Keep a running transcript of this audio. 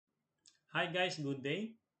Hi guys, good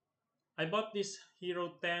day. I bought this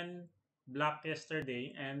Hero 10 Black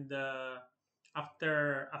yesterday, and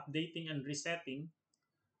after updating and resetting,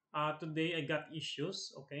 today I got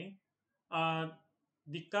issues. Okay, uh,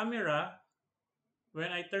 the camera,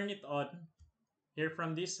 when I turn it on here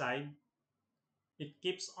from this side, it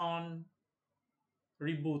keeps on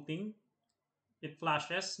rebooting. It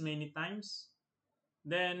flashes many times.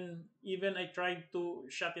 Then even I tried to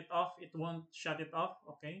shut it off, it won't shut it off.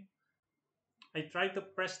 Okay, I try to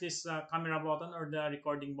press this camera button or the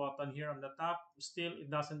recording button here on the top. Still, it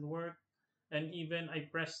doesn't work. And even I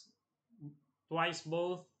press twice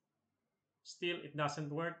both. Still, it doesn't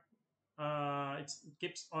work. It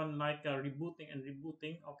keeps on like rebooting and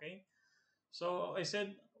rebooting. Okay. So I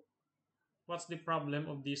said, what's the problem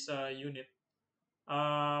of this unit?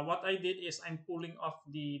 What I did is I'm pulling off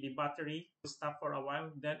the battery to stop for a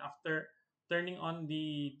while. Then after turning on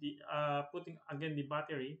the putting again the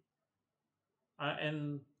battery uh,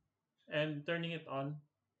 and and turning it on,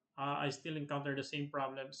 I still encounter the same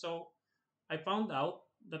problem. So I found out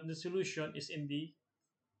that the solution is in the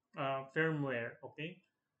firmware. Okay.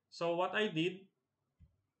 So what I did,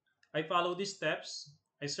 I follow these steps.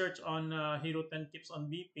 I search on Hero 10 keeps on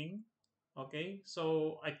beeping. Okay.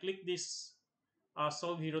 So I click this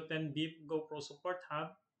Solve Hero 10 beep GoPro support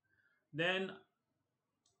hub. Then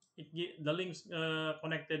the links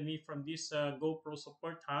connected me from this GoPro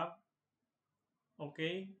support hub.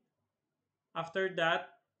 Okay. After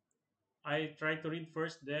that, I try to read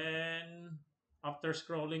first, then after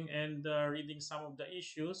scrolling and reading some of the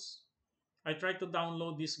issues, I try to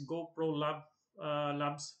download this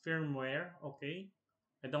Labs firmware. Okay,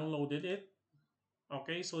 I downloaded it.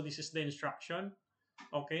 Okay, so this is the instruction.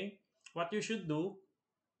 Okay, what you should do,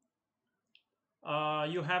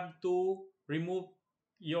 you have to remove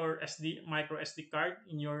your SD micro SD card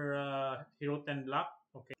in your Hero 10 block.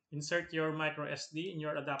 Okay, insert your micro SD in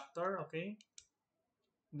your adapter. Okay,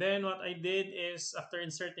 then what I did is after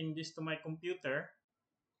inserting this to my computer,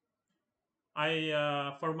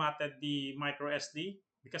 I formatted the micro SD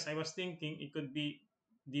because I was thinking it could be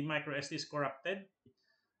the micro SD is corrupted.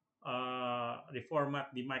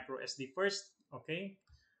 Reformat the micro SD first. Okay.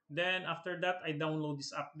 Then after that, I download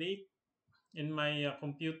this update in my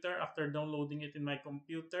computer. After downloading it in my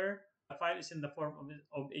computer, the file is in the form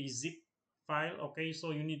of a zip file. Okay.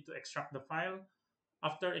 So you need to extract the file.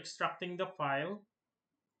 After extracting the file,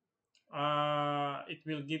 it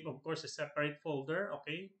will give of course a separate folder.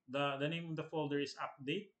 Okay, the name of the folder is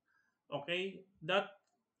update. Okay, that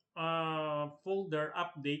folder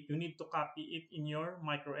update, you need to copy it in your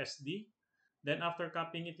micro SD. Then after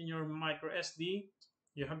copying it in your micro SD,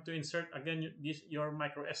 you have to insert again your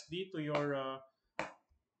micro SD to your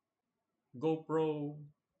GoPro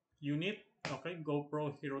unit. Okay,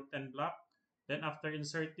 GoPro Hero 10 block. Then after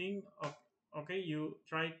inserting, okay, you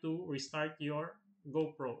try to restart your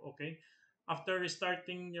GoPro. Okay, after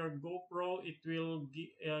restarting your GoPro, it will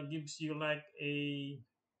gives you like a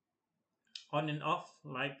on and off,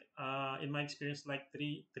 like in my experience, like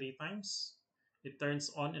three times. It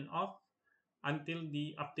turns on and off until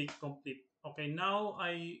the update complete. Okay, now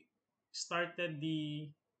I started the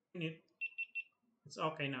unit. It's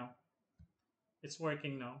okay now. It's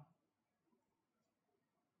working now.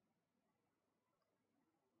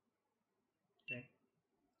 Okay,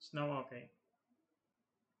 it's now okay.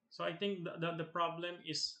 So I think the problem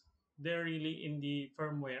is they're really in the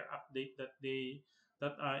firmware update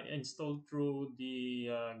that I installed through the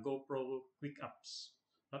GoPro Quick Apps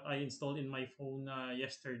that I installed in my phone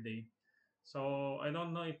yesterday. So I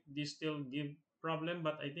don't know if this still give problem,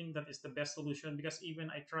 but I think that is the best solution because even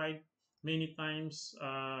I tried many times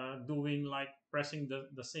doing like pressing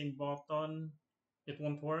the same button, it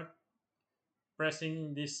won't work.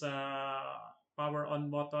 Pressing this power on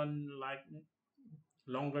button like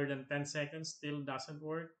longer than 10 seconds still doesn't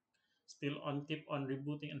work. Still on keep on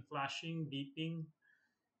rebooting and flashing, beeping.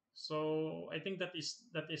 So I think that is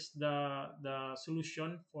the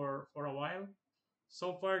solution for a while.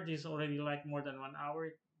 So far, this is already like more than 1 hour.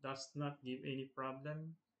 It does not give any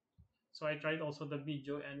problem. So I tried also the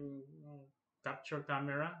video and capture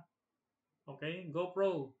camera. Okay,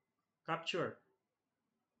 GoPro capture.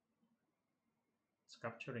 It's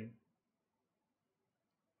capturing.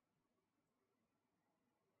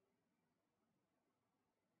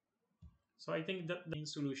 So I think that the main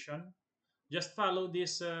solution. Just follow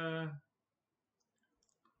this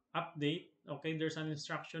update. Okay, there's an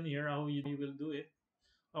instruction here how you will do it.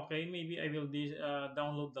 Okay, maybe I will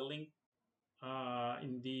download the link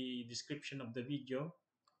in the description of the video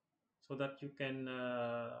so that you can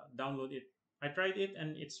download it. I tried it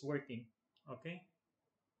and it's working. Okay,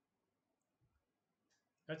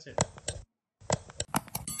 that's it.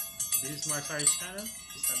 This is Marsari's channel.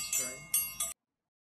 Please subscribe.